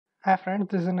Hi friends,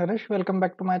 this is Naresh. Welcome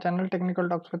back to my channel Technical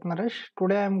Talks with Naresh.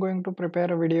 Today I am going to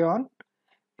prepare a video on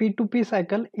P2P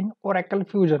cycle in Oracle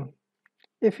Fusion.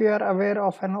 If you are aware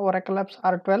of an Oracle Apps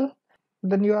R12,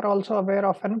 then you are also aware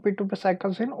of an P2P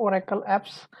cycles in Oracle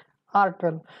Apps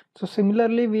R12. So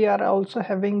similarly, we are also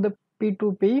having the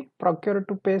P2P procure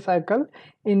to pay cycle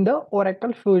in the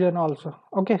Oracle Fusion also.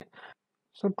 Okay.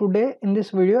 So today in this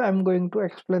video, I am going to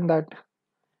explain that.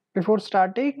 Before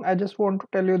starting, I just want to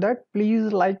tell you that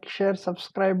please like, share,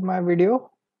 subscribe my video.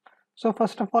 So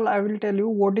first of all, I will tell you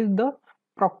what is the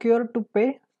procure to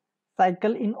pay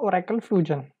cycle in Oracle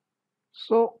Fusion.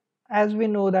 So as we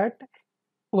know that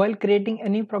while creating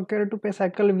any procure to pay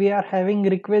cycle, we are having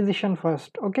requisition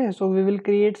first. Okay, so we will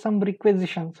create some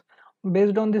requisitions.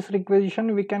 Based on this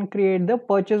requisition, we can create the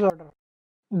purchase order.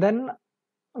 Then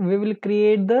we will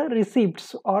create the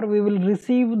receipts, or we will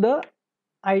receive the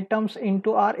items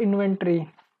into our inventory,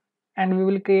 and we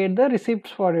will create the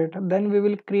receipts for it. Then we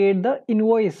will create the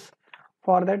invoice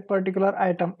for that particular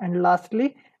item, and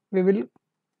lastly we will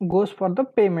goes for the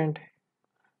payment.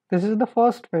 This is the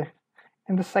first way.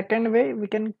 In the second way, we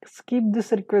can skip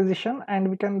this requisition and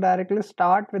we can directly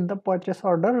start with the purchase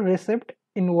order, receipt,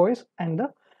 invoice and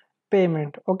the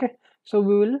payment. Okay, so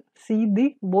we will see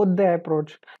the both the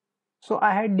approach. So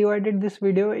I had divided this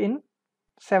video in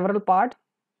several parts.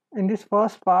 In this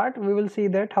first part, we will see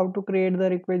that how to create the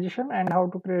requisition and how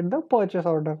to create the purchase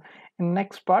order. In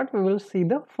next part, we will see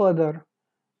the further.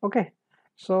 Okay,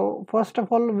 so first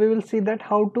of all, we will see that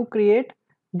how to create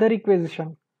the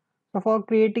requisition. So for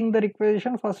creating the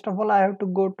requisition, first of all, I have to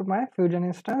go to my Fusion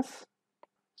instance.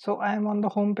 So I am on the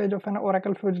home page of an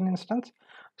Oracle Fusion instance.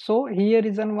 So here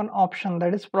is one option,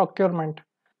 that is procurement.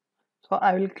 So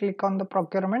I will click on the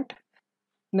procurement.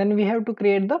 Then we have to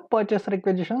create the purchase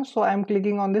requisition. So I am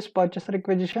clicking on this purchase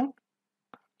requisition.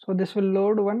 So this will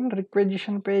load one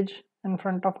requisition page in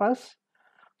front of us.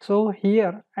 So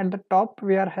here at the top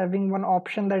we are having one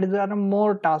option, that is a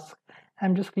more task.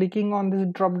 I'm just clicking on this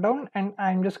drop down and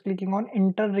I'm just clicking on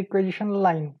enter requisition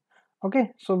line.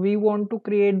 Okay, so we want to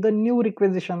create the new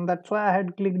requisition. That's why I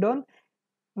had clicked on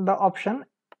the option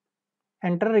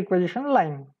enter requisition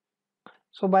line.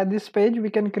 So by this page we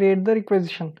can create the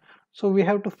requisition. So we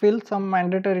have to fill some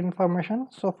mandatory information.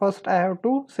 So first I have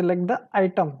to select the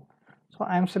item. So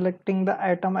I am selecting the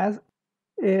item as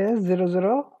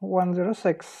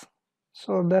AS00106.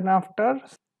 So then after,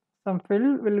 some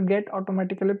field will get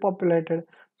automatically populated.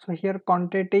 So here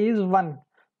quantity is 1.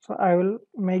 So I will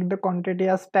make the quantity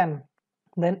as 10.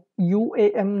 Then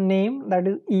UAM name, that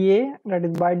is EA, that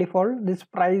is by default. This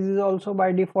price is also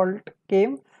by default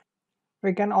came.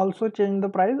 We can also change the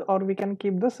price or we can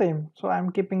keep the same. So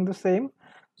I'm keeping the same.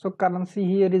 So currency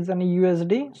here is an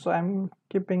USD. So I'm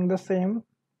keeping the same.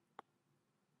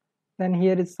 Then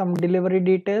here is some delivery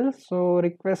details, so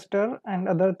requester and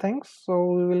other things,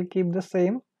 so we will keep the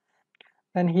same.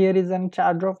 Then here is an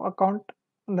charge of account,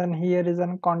 then here is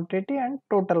an quantity and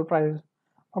total price.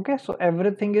 Okay, so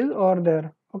everything is over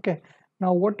there. Okay,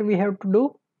 now what we have to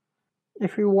do,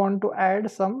 if we want to add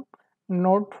some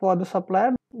note for the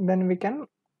supplier, then we can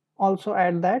also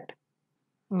add that.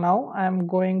 Now I am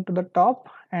going to the top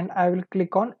and I will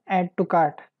click on add to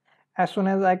cart. As soon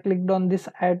as I clicked on this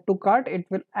add to cart, it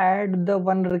will add the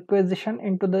one requisition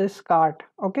into this cart.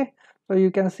 Okay, so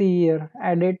you can see here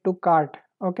added to cart.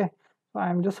 Okay, so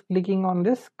I'm just clicking on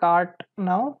this cart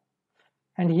now,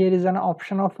 and here is an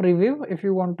option of review. If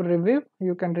you want to review,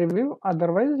 you can review,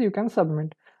 otherwise you can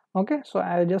submit. Okay, so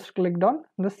I just clicked on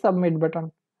the submit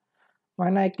button.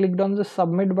 When I clicked on the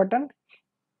submit button,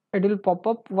 it will pop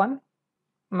up one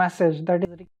message, that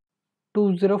is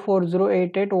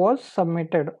 204088 was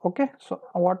submitted. Okay, so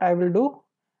what I will do,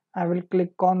 I will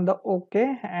click on the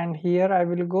OK, and here I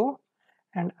will go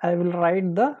and I will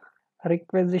write the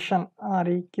requisition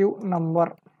REQ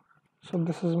number. So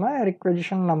this is my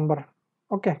requisition number.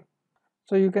 Okay,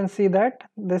 so you can see that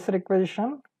this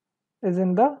requisition is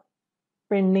in the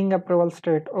pending approval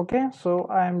state. Okay, so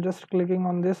I am just clicking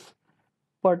on this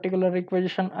particular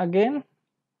requisition again.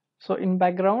 So in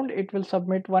background it will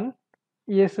submit one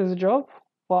ESS job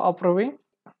for approving.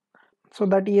 So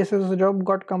that ESS job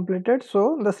got completed,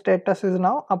 so the status is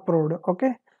now approved.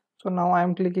 Okay, so now I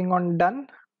am clicking on done,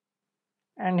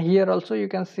 and here also you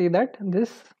can see that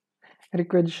this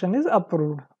requisition is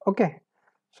approved. Okay,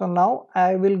 so now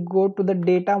I will go to the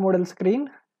data model screen,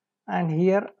 and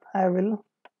here I will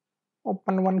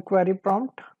open one query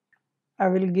prompt. I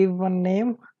will give one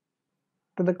name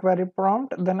to the query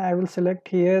prompt, then I will select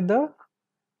here the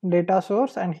data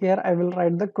source, and here I will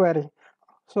write the query.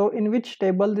 So in which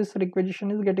table this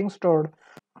requisition is getting stored.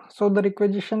 So the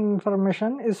requisition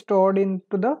information is stored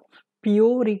into the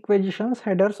PO requisitions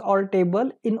headers all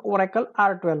table in Oracle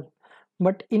R12,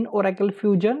 but in Oracle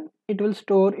Fusion it will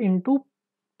store into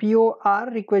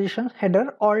POR requisitions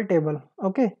header all table.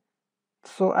 Okay,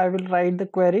 so I will write the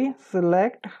query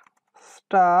select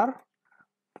star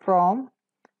from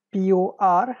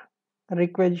POR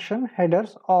requisition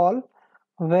headers all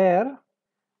where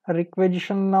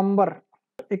requisition number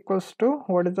equals to,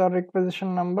 what is our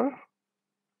requisition number,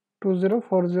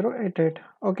 204088.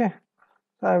 Okay,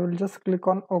 so I will just click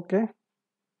on OK.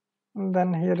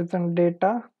 Then here is an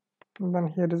data, then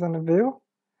here is an view,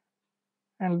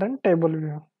 and then table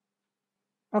view.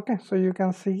 Okay, so you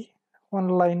can see one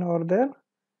line over there,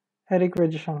 a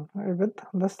requisition with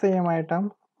the same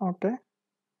item. Okay,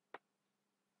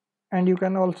 and you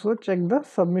can also check the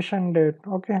submission date.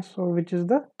 Okay, so which is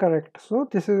the correct. So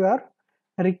this is our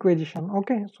requisition.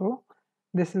 Okay, so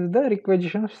this is the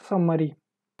requisition summary.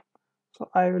 So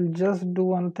I will just do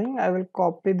one thing, I will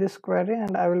copy this query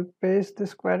and I will paste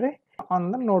this query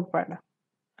on the notepad.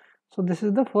 So this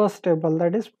is the first table,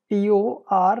 that is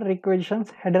POR requisitions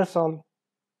header solve.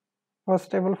 First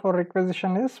table for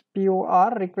requisition is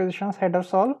POR requisitions header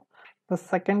solve. The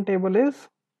second table is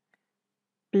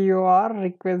POR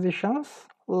requisitions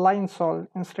line solve.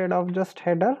 Instead of just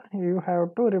header, you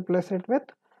have to replace it with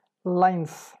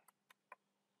lines.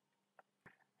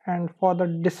 And for the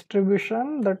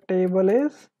distribution, the table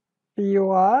is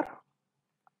POR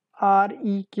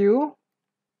REQ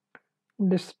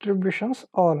distributions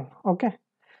all. Okay,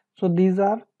 so these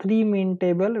are three main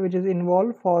table which is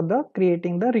involved for the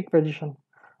creating the requisition.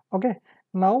 Okay,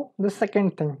 now the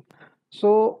second thing,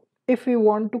 so if we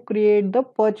want to create the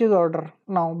purchase order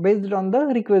now based on the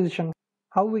requisition,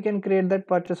 how we can create that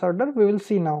purchase order we will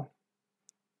see now.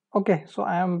 Okay, so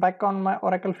I am back on my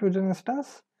Oracle Fusion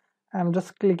instance. I am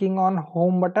just clicking on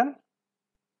home button.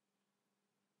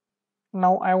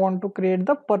 Now I want to create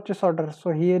the purchase order.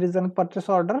 So here is a purchase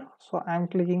order. So I am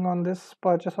clicking on this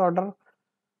purchase order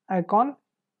icon.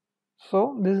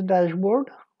 So this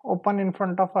dashboard open in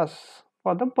front of us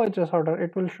for the purchase order.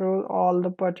 It will show all the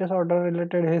purchase order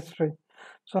related history.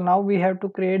 So now we have to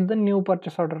create the new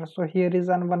purchase order. So here is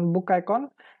one book icon.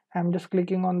 I'm just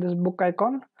clicking on this book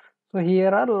icon. So here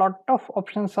are lot of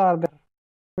options are there.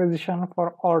 Requisition,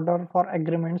 for order, for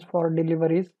agreements, for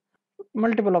deliveries,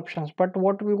 multiple options. But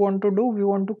what we want to do, we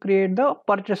want to create the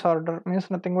purchase order, means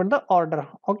nothing but the order.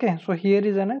 Okay, so here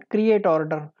is a create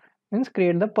order, means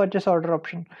create the purchase order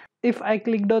option. If I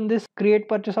clicked on this create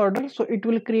purchase order, so it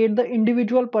will create the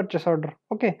individual purchase order.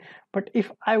 Okay, but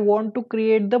if I want to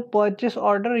create the purchase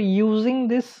order using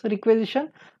this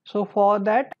requisition, so for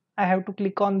that I have to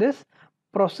click on this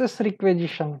process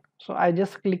requisition. So I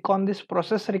just click on this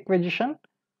process requisition.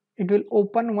 It will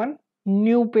open one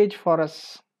new page for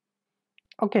us.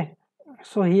 Okay,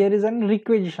 so here is a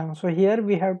requisition. So here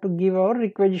we have to give our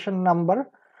requisition number.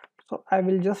 So I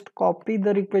will just copy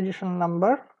the requisition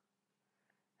number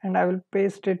and I will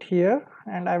paste it here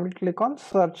and I will click on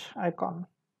search icon.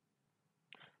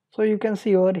 So you can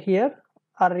see over here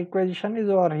our requisition is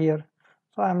over here.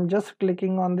 So I'm just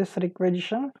clicking on this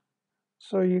requisition.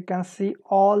 So you can see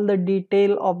all the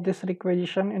detail of this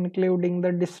requisition, including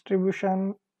the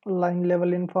distribution, line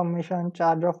level information,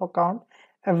 charge of account,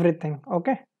 everything.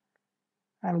 Okay,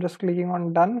 I'm just clicking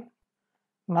on done.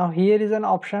 Now here is an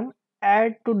option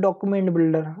add to document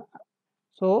builder.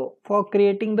 So for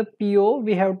creating the PO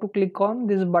we have to click on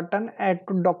this button add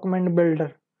to document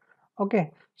builder.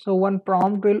 Okay, so one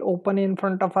prompt will open in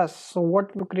front of us. So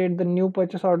what to create the new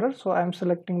purchase order, so I'm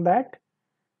selecting that.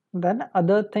 Then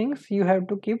other things you have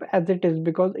to keep as it is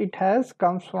because it has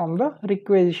comes from the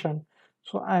requisition.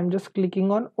 So I'm just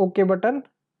clicking on OK button.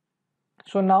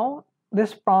 So now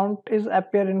this prompt is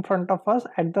appear in front of us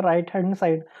at the right hand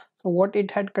side. So what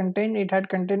it had contained, it had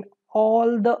contained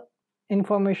all the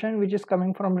information which is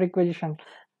coming from requisition,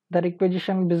 the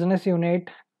requisition business unit,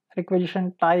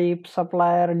 requisition type,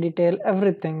 supplier detail,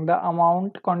 everything, the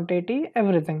amount, quantity,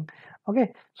 everything.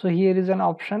 Okay, so here is an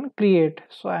option create.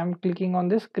 So I am clicking on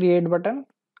this create button.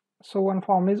 So one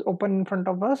form is open in front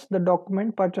of us. The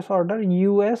document purchase order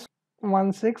US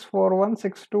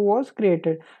 164162 was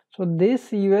created. So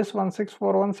this US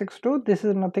 164162, this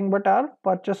is nothing but our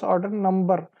purchase order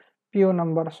number, PO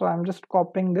number. So I'm just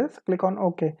copying this, click on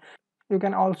OK. You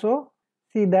can also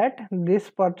see that this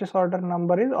purchase order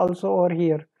number is also over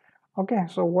here. Okay,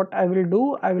 so what I will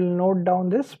do, I will note down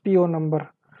this PO number.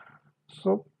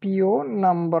 So PO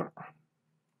number,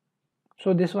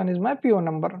 so this one is my PO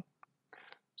number.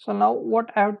 So now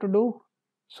what I have to do,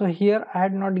 so here I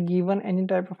had not given any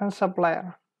type of a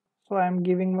supplier, so I am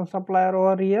giving the supplier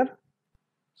over here.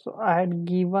 So I had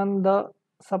given the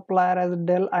supplier as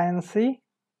Dell Inc.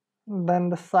 then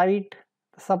the site,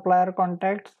 the supplier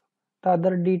contacts, the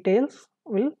other details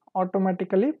will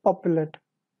automatically populate.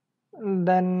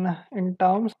 Then in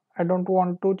terms, I don't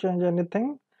want to change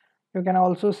anything. You can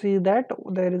also see that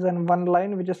there is one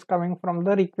line which is coming from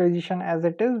the requisition as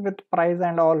it is with price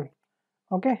and all.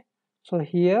 Okay, so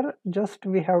here just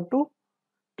we have to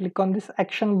click on this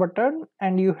action button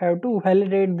and you have to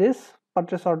validate this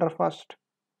purchase order first.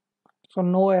 So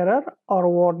no error or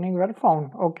warning were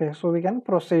found. Okay, so we can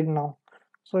proceed now.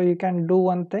 So you can do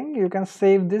one thing, you can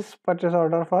save this purchase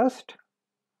order first.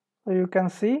 So you can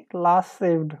see last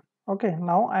saved. Okay,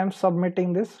 now I am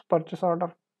submitting this purchase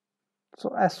order.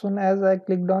 So as soon as I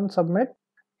clicked on submit,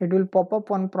 it will pop up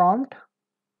one prompt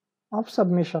of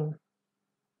submission.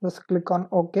 Just click on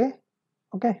OK.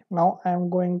 Okay, now I am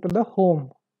going to the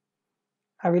home.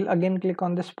 I will again click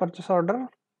on this purchase order.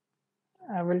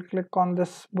 I will click on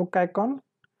this book icon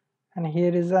and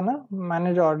here is an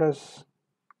manage orders.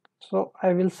 So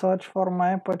I will search for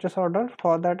my purchase order.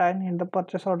 For that I need the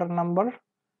purchase order number.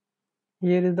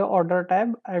 Here is the order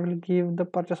tab. I will give the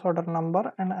purchase order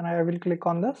number and I will click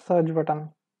on the search button.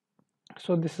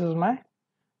 So this is my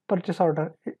purchase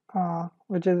order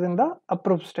which is in the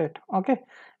approved state. Okay,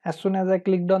 as soon as I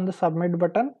clicked on the submit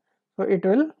button, so it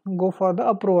will go for the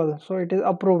approval. So it is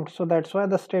approved, so that's why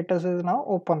the status is now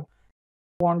open.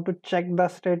 Want to check the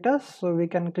status, so we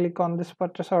can click on this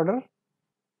purchase order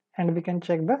and we can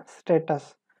check the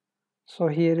status. So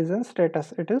here is a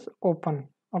status, it is open.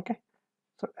 Okay,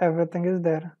 so everything is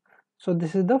there. So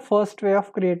this is the first way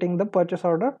of creating the purchase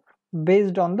order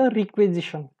based on the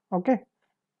requisition. Okay,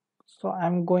 so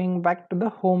I'm going back to the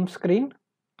home screen.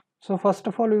 So first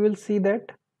of all we will see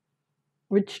that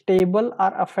which table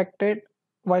are affected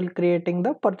while creating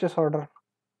the purchase order.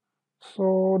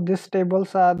 So these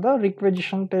tables are the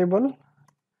requisition table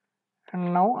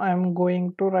and now I am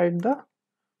going to write the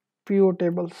PO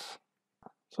tables.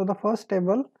 So the first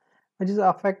table which is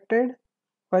affected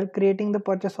while creating the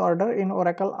purchase order in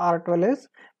Oracle R12 is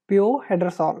PO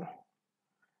headers all,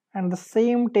 and the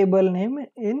same table name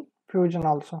in Fusion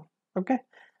also. Okay,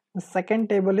 the second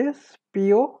table is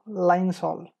PO lines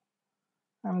all.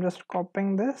 I'm just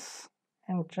copying this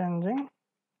and changing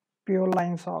PO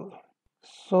lines all.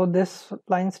 So this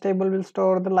lines table will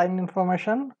store the line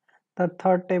information. The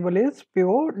third table is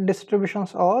PO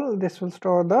distributions all. This will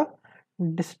store the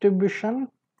distribution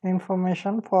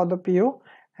information for the PO,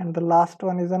 and the last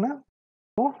one is an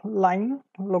PO line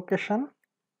location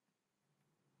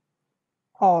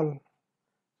all,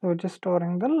 so which is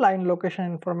storing the line location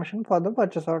information for the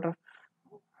purchase order.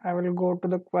 I will go to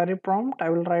the query prompt. I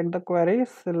will write the query,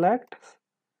 select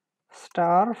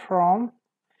star from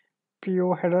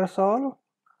PO headers all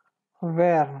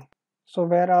where. So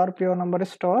where our PO number is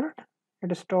stored?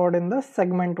 It is stored in the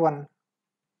segment 1,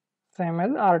 same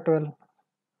as R12.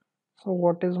 So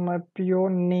what is my PO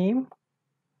name?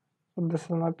 So this is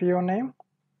my PO name.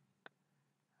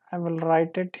 I will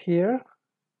write it here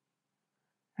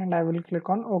and I will click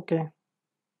on OK.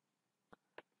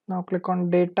 Now click on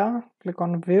data, click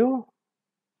on view,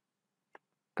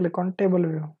 click on table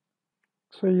view.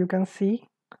 So you can see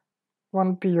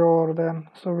one PO over there,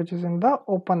 so which is in the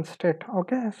open state.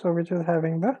 Okay, so which is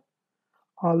having the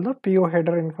all the PO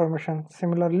header information.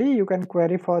 Similarly, you can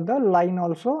query for the line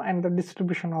also and the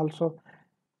distribution also.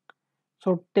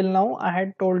 So till now I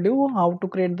had told you how to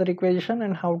create the requisition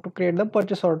and how to create the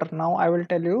purchase order. Now I will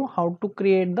tell you how to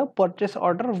create the purchase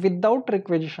order without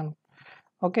requisition.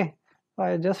 Okay, so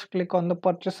I just click on the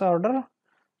purchase order.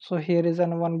 So here is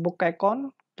one book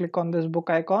icon. Click on this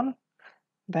book icon.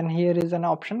 Then here is an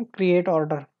option create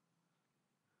order.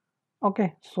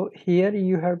 Okay, so here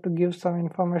you have to give some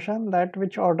information that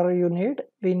which order you need.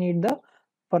 We need the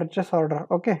purchase order.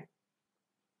 Okay,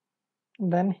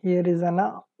 then here is an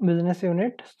business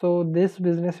unit. So this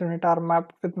business unit are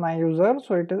mapped with my user,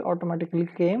 so it is automatically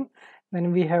came.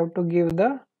 Then we have to give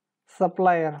the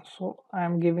supplier. So I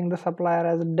am giving the supplier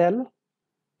as Dell.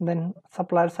 Then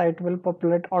supplier site will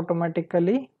populate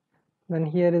automatically. Then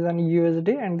here is an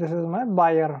USD and this is my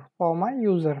buyer for my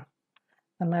user.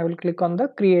 And I will click on the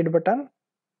create button,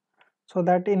 so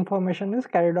that information is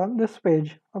carried on this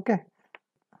page. Okay,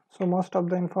 so most of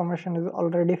the information is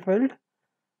already filled,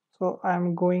 so I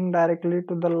am going directly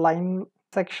to the line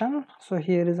section. So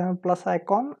here is a plus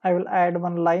icon. I will add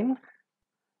one line.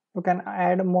 You can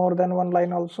add more than one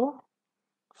line also.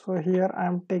 So here I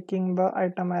am taking the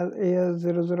item as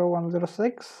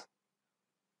AS00106,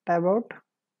 tab out,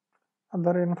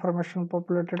 other information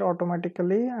populated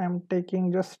automatically. I am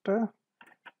taking just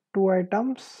two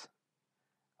items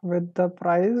with the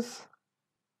price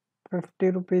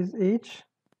 50 rupees each,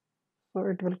 so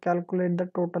it will calculate the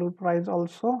total price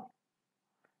also.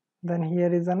 Then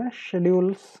here is an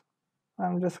schedules.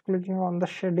 I'm just clicking on the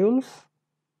schedules.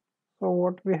 So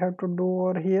what we have to do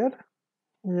over here,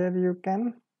 you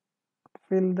can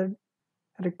fill the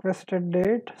requested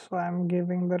date. So I'm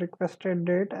giving the requested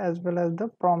date as well as the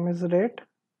promised date.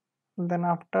 Then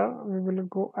after we will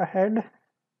go ahead.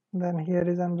 Then here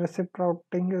is an receipt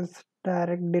routing is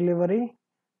direct delivery.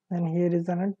 Then here is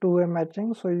a two-way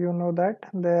matching. So you know that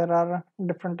there are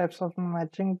different types of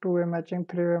matching: two-way matching,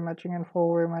 three-way matching, and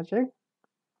four-way matching.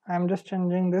 I'm just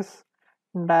changing this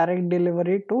direct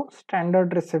delivery to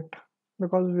standard receipt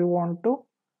because we want to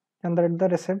generate the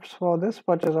receipts for this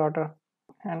purchase order,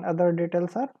 and other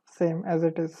details are same as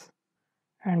it is.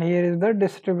 And here is the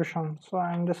distribution. So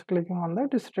I'm just clicking on the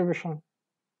distribution.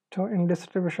 So in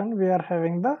distribution we are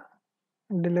having the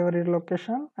delivery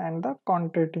location and the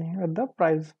quantity with the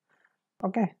price.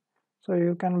 Okay, so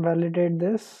you can validate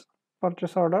this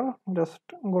purchase order. Just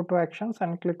go to actions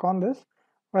and click on this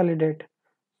validate.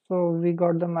 So we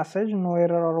got the message no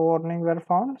error or warning were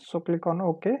found, so click on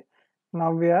OK.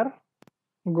 Now we are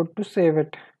good to save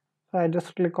it. So I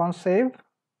just click on save.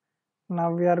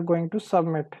 Now we are going to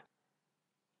submit,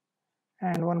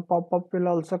 and one pop-up will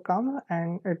also come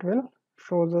and it will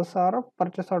shows us our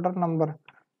purchase order number.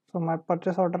 So my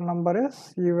purchase order number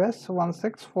is US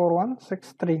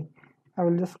 164163. I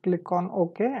will just click on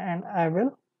OK and I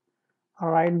will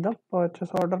write the purchase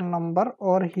order number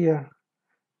over here.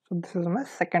 So this is my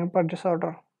second purchase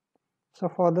order. So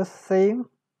for the same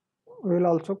we will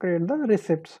also create the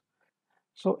receipts.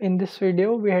 So in this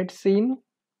video we had seen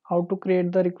how to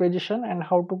create the requisition and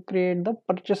how to create the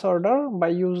purchase order by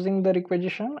using the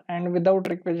requisition and without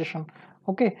requisition.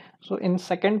 Okay, so in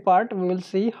second part we will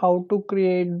see how to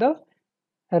create the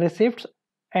receipts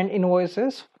and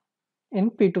invoices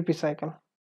in P2P cycle.